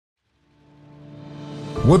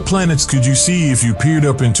What planets could you see if you peered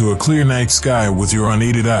up into a clear night sky with your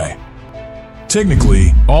unaided eye?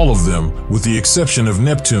 Technically, all of them, with the exception of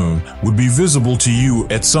Neptune, would be visible to you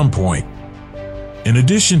at some point. In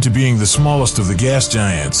addition to being the smallest of the gas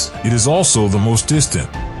giants, it is also the most distant.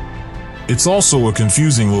 It's also a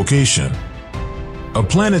confusing location. A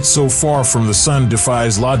planet so far from the Sun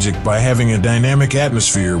defies logic by having a dynamic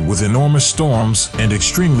atmosphere with enormous storms and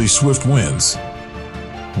extremely swift winds.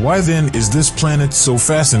 Why then is this planet so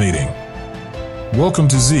fascinating? Welcome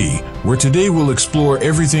to Z, where today we'll explore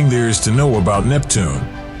everything there is to know about Neptune.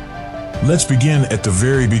 Let's begin at the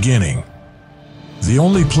very beginning. The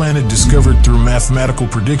only planet discovered through mathematical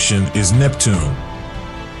prediction is Neptune.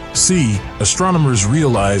 See, astronomers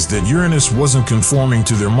realized that Uranus wasn't conforming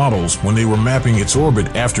to their models when they were mapping its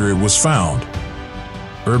orbit after it was found.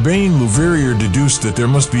 Urbain Le Verrier deduced that there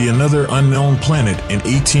must be another unknown planet in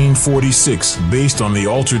 1846 based on the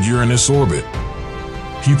altered Uranus orbit.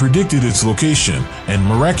 He predicted its location, and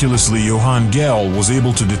miraculously Johann Galle was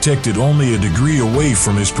able to detect it only a degree away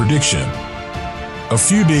from his prediction. A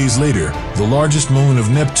few days later, the largest moon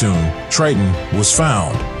of Neptune, Triton, was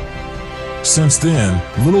found. Since then,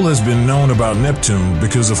 little has been known about Neptune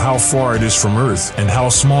because of how far it is from Earth and how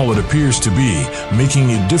small it appears to be, making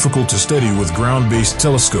it difficult to study with ground-based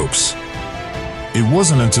telescopes. It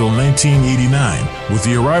wasn't until 1989, with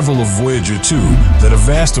the arrival of Voyager 2, that a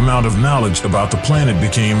vast amount of knowledge about the planet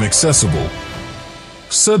became accessible.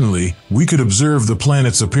 Suddenly, we could observe the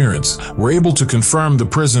planet's appearance, were able to confirm the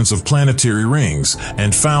presence of planetary rings,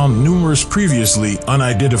 and found numerous previously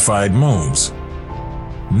unidentified moons.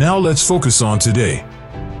 Now let's focus on today.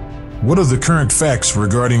 What are the current facts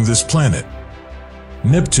regarding this planet?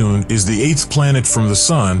 Neptune is the 8th planet from the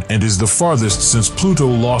Sun and is the farthest since Pluto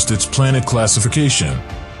lost its planet classification.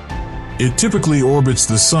 It typically orbits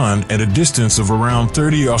the Sun at a distance of around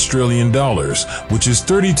 30 Australian dollars, which is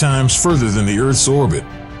 30 times further than the Earth's orbit.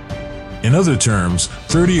 In other terms,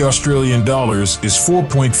 30 Australian dollars is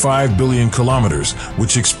 4.5 billion kilometers,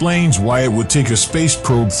 which explains why it would take a space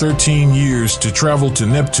probe 13 years to travel to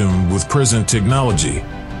Neptune with present technology.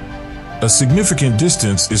 A significant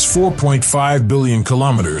distance is 4.5 billion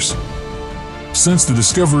kilometers. Since the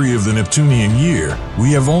discovery of the Neptunian year,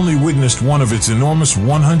 we have only witnessed one of its enormous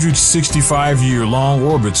 165-year-long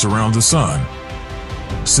orbits around the Sun.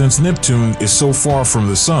 Since Neptune is so far from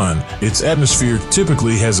the Sun, its atmosphere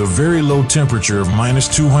typically has a very low temperature of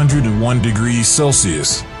 -201 degrees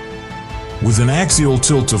Celsius. With an axial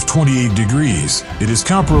tilt of 28 degrees, it is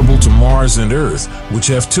comparable to Mars and Earth, which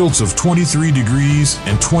have tilts of 23 degrees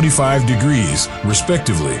and 25 degrees,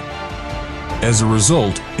 respectively. As a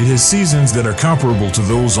result, it has seasons that are comparable to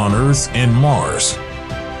those on Earth and Mars.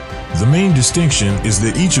 The main distinction is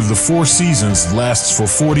that each of the 4 seasons lasts for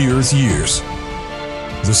 40 Earth years.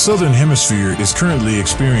 The Southern Hemisphere is currently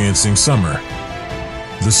experiencing summer.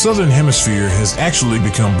 The Southern Hemisphere has actually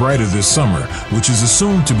become brighter this summer, which is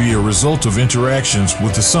assumed to be a result of interactions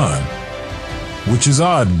with the Sun. Which is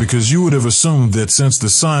odd because you would have assumed that since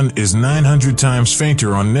the Sun is 900 times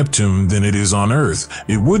fainter on Neptune than it is on Earth,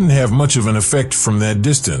 it wouldn't have much of an effect from that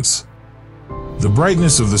distance. The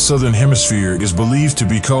brightness of the Southern Hemisphere is believed to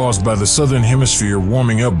be caused by the Southern Hemisphere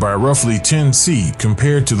warming up by roughly 10 C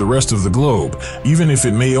compared to the rest of the globe, even if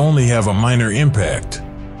it may only have a minor impact.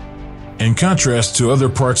 In contrast to other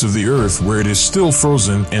parts of the Earth where it is still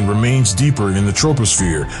frozen and remains deeper in the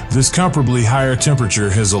troposphere, this comparably higher temperature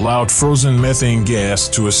has allowed frozen methane gas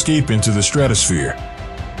to escape into the stratosphere.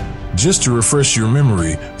 Just to refresh your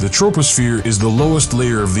memory, the troposphere is the lowest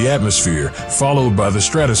layer of the atmosphere, followed by the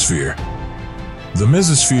stratosphere. The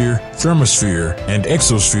mesosphere, thermosphere, and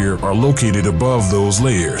exosphere are located above those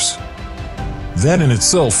layers. That in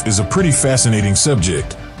itself is a pretty fascinating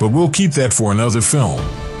subject, but we'll keep that for another film.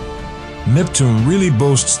 Neptune really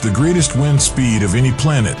boasts the greatest wind speed of any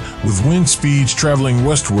planet, with wind speeds traveling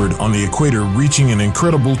westward on the equator reaching an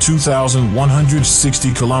incredible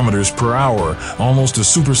 2,160 kilometers per hour, almost a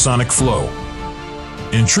supersonic flow.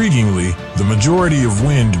 Intriguingly, the majority of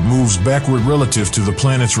wind moves backward relative to the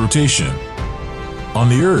planet's rotation. On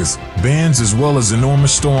the Earth, bands as well as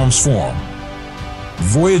enormous storms form.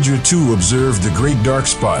 Voyager 2 observed the Great Dark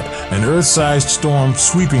Spot, an Earth-sized storm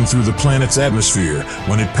sweeping through the planet's atmosphere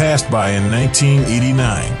when it passed by in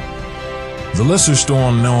 1989. The lesser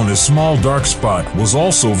storm known as Small Dark Spot was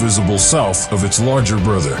also visible south of its larger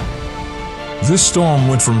brother. This storm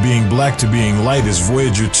went from being black to being light as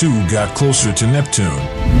Voyager 2 got closer to Neptune.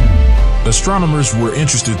 Astronomers were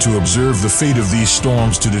interested to observe the fate of these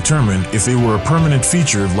storms to determine if they were a permanent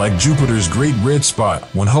feature like Jupiter's Great Red Spot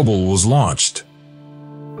when Hubble was launched.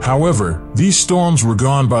 However, these storms were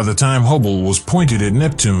gone by the time Hubble was pointed at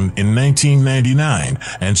Neptune in 1999,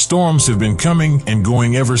 and storms have been coming and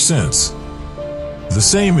going ever since. The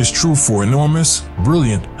same is true for enormous,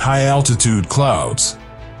 brilliant, high-altitude clouds.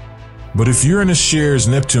 But if Uranus shares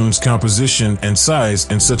Neptune's composition and size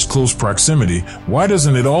in such close proximity, why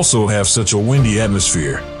doesn't it also have such a windy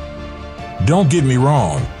atmosphere? Don't get me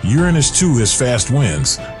wrong, Uranus too has fast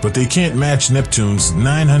winds, but they can't match Neptune's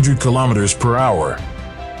 900 kilometers per hour.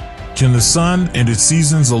 Can the sun and its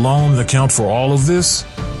seasons alone account for all of this?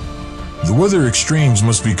 The weather extremes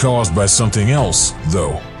must be caused by something else,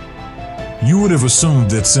 though. You would have assumed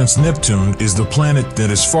that since Neptune is the planet that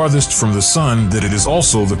is farthest from the sun, that it is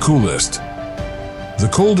also the coolest. The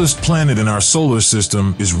coldest planet in our solar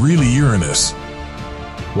system is really Uranus.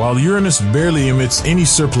 While Uranus barely emits any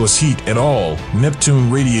surplus heat at all, Neptune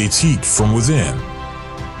radiates heat from within.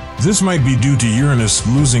 This might be due to Uranus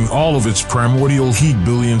losing all of its primordial heat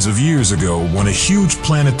billions of years ago when a huge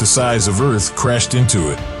planet the size of Earth crashed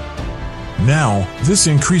into it. Now, this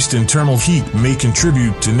increased internal heat may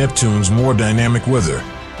contribute to Neptune's more dynamic weather.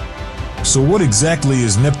 So what exactly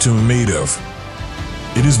is Neptune made of?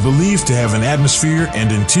 It is believed to have an atmosphere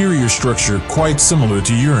and interior structure quite similar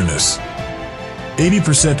to Uranus.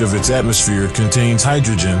 80% of its atmosphere contains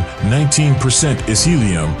hydrogen, 19% is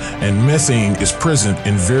helium, and methane is present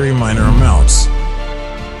in very minor amounts.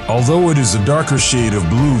 Although it is a darker shade of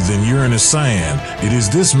blue than Uranus cyan, it is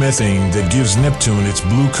this methane that gives Neptune its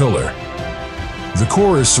blue color. The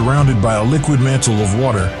core is surrounded by a liquid mantle of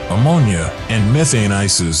water, ammonia, and methane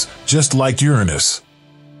ices, just like Uranus.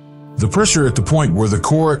 The pressure at the point where the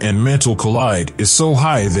core and mantle collide is so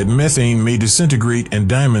high that methane may disintegrate and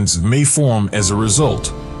diamonds may form as a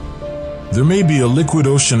result. There may be a liquid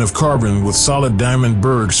ocean of carbon with solid diamond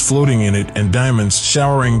bergs floating in it and diamonds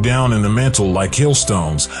showering down in the mantle like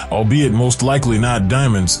hailstones, albeit most likely not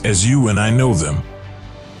diamonds as you and I know them.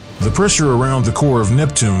 The pressure around the core of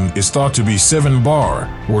Neptune is thought to be 7 bar,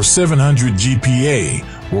 or 700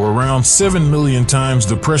 GPa, or around 7 million times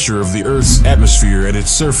the pressure of the Earth's atmosphere at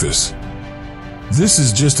its surface. This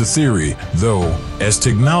is just a theory, though, as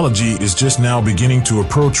technology is just now beginning to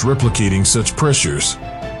approach replicating such pressures.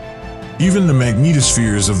 Even the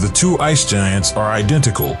magnetospheres of the two ice giants are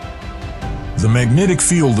identical. The magnetic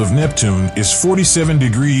field of Neptune is 47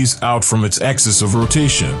 degrees out from its axis of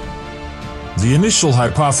rotation. The initial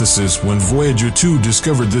hypothesis when Voyager 2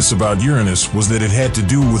 discovered this about Uranus was that it had to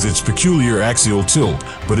do with its peculiar axial tilt,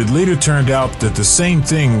 but it later turned out that the same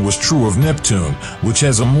thing was true of Neptune, which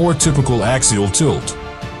has a more typical axial tilt.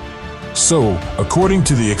 So, according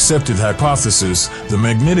to the accepted hypothesis, the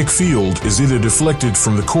magnetic field is either deflected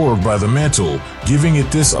from the core by the mantle, giving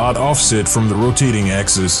it this odd offset from the rotating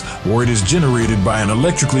axis, or it is generated by an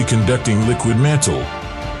electrically conducting liquid mantle.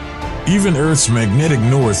 Even Earth's magnetic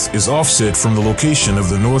north is offset from the location of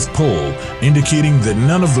the North Pole, indicating that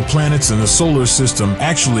none of the planets in the solar system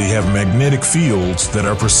actually have magnetic fields that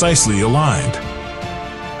are precisely aligned.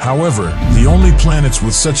 However, the only planets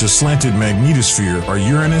with such a slanted magnetosphere are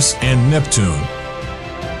Uranus and Neptune.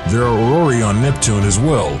 There are aurorae on Neptune as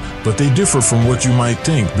well, but they differ from what you might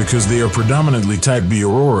think because they are predominantly type B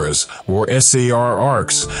auroras, or SAR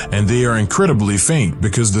arcs, and they are incredibly faint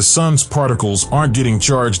because the sun's particles aren't getting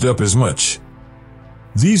charged up as much.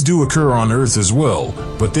 These do occur on Earth as well,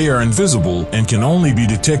 but they are invisible and can only be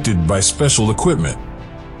detected by special equipment.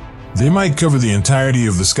 They might cover the entirety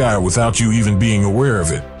of the sky without you even being aware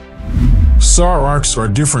of it. SAR arcs are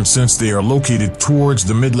different since they are located towards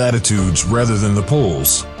the mid-latitudes rather than the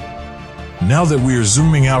poles. Now that we are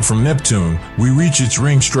zooming out from Neptune, we reach its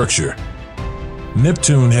ring structure.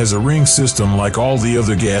 Neptune has a ring system like all the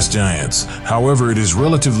other gas giants, however it is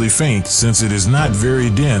relatively faint since it is not very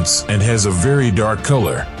dense and has a very dark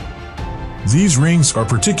color. These rings are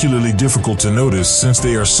particularly difficult to notice since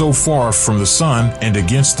they are so far from the sun and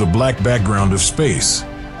against the black background of space.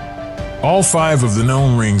 All 5 of the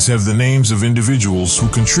known rings have the names of individuals who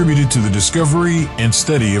contributed to the discovery and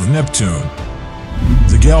study of Neptune.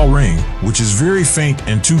 The Gal ring, which is very faint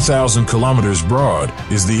and 2,000 kilometers broad,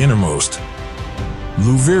 is the innermost.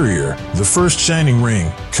 Leverrier, the first shining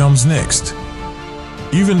ring, comes next.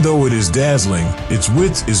 Even though it is dazzling, its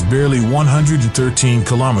width is barely 113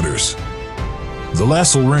 kilometers. The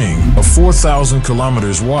Lassell ring, a 4,000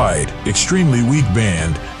 kilometers wide, extremely weak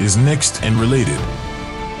band, is next and related.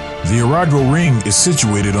 The Arago ring is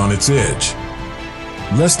situated on its edge.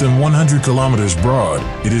 Less than 100 kilometers broad,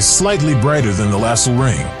 it is slightly brighter than the Lassell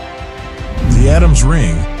ring. The Adams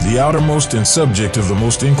ring, the outermost and subject of the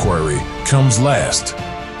most inquiry, comes last.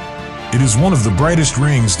 It is one of the brightest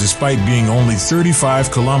rings despite being only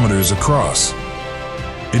 35 kilometers across.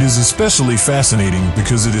 It is especially fascinating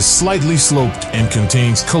because it is slightly sloped and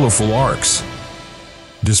contains colorful arcs.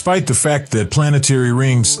 Despite the fact that planetary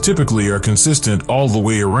rings typically are consistent all the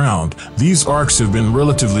way around, these arcs have been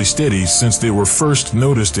relatively steady since they were first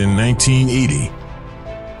noticed in 1980.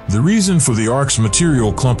 The reason for the arc's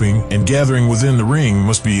material clumping and gathering within the ring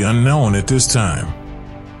must be unknown at this time.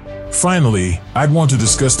 Finally, I'd want to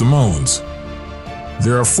discuss the moons.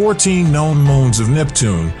 There are 14 known moons of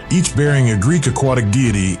Neptune, each bearing a Greek aquatic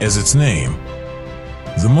deity as its name.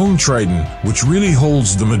 The moon Triton, which really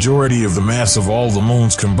holds the majority of the mass of all the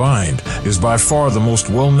moons combined, is by far the most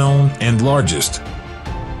well-known and largest.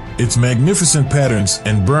 Its magnificent patterns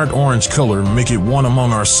and burnt orange color make it one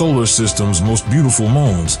among our solar system's most beautiful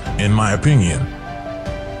moons, in my opinion.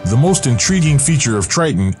 The most intriguing feature of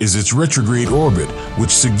Triton is its retrograde orbit, which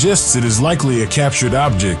suggests it is likely a captured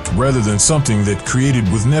object rather than something that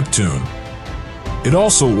created with Neptune. It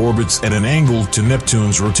also orbits at an angle to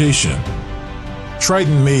Neptune's rotation.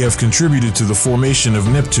 Triton may have contributed to the formation of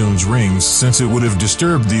Neptune's rings since it would have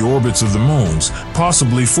disturbed the orbits of the moons,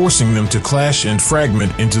 possibly forcing them to clash and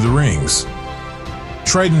fragment into the rings.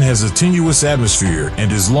 Triton has a tenuous atmosphere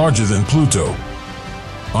and is larger than Pluto.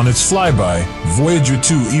 On its flyby, Voyager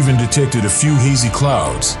 2 even detected a few hazy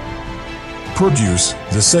clouds. Proteus,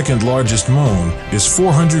 the second largest moon, is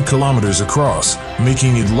 400 kilometers across,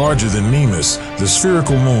 making it larger than Mimas, the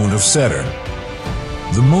spherical moon of Saturn.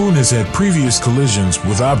 The moon has had previous collisions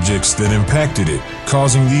with objects that impacted it,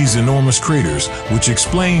 causing these enormous craters, which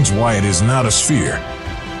explains why it is not a sphere.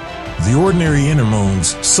 The ordinary inner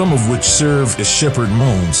moons, some of which serve as shepherd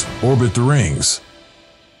moons, orbit the rings.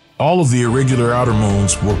 All of the irregular outer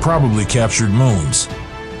moons were probably captured moons.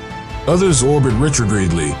 Others orbit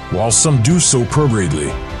retrogradely, while some do so progradely.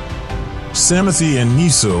 Psamathe and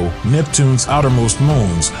Niso, Neptune's outermost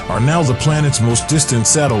moons, are now the planet's most distant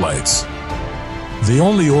satellites. They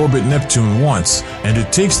only orbit Neptune once, and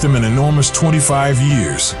it takes them an enormous 25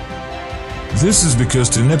 years. This is because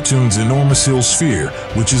to Neptune's enormous hill sphere,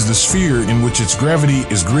 which is the sphere in which its gravity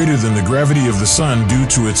is greater than the gravity of the Sun due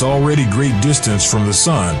to its already great distance from the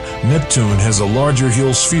Sun, Neptune has a larger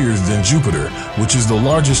hill sphere than Jupiter, which is the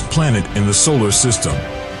largest planet in the solar system.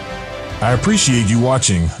 I appreciate you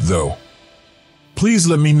watching, though. Please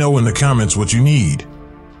let me know in the comments what you need.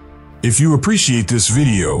 If you appreciate this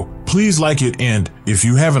video, please like it and, if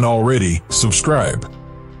you haven't already, subscribe.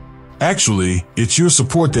 Actually, it's your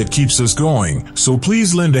support that keeps us going, so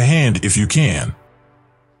please lend a hand if you can.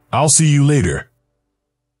 I'll see you later.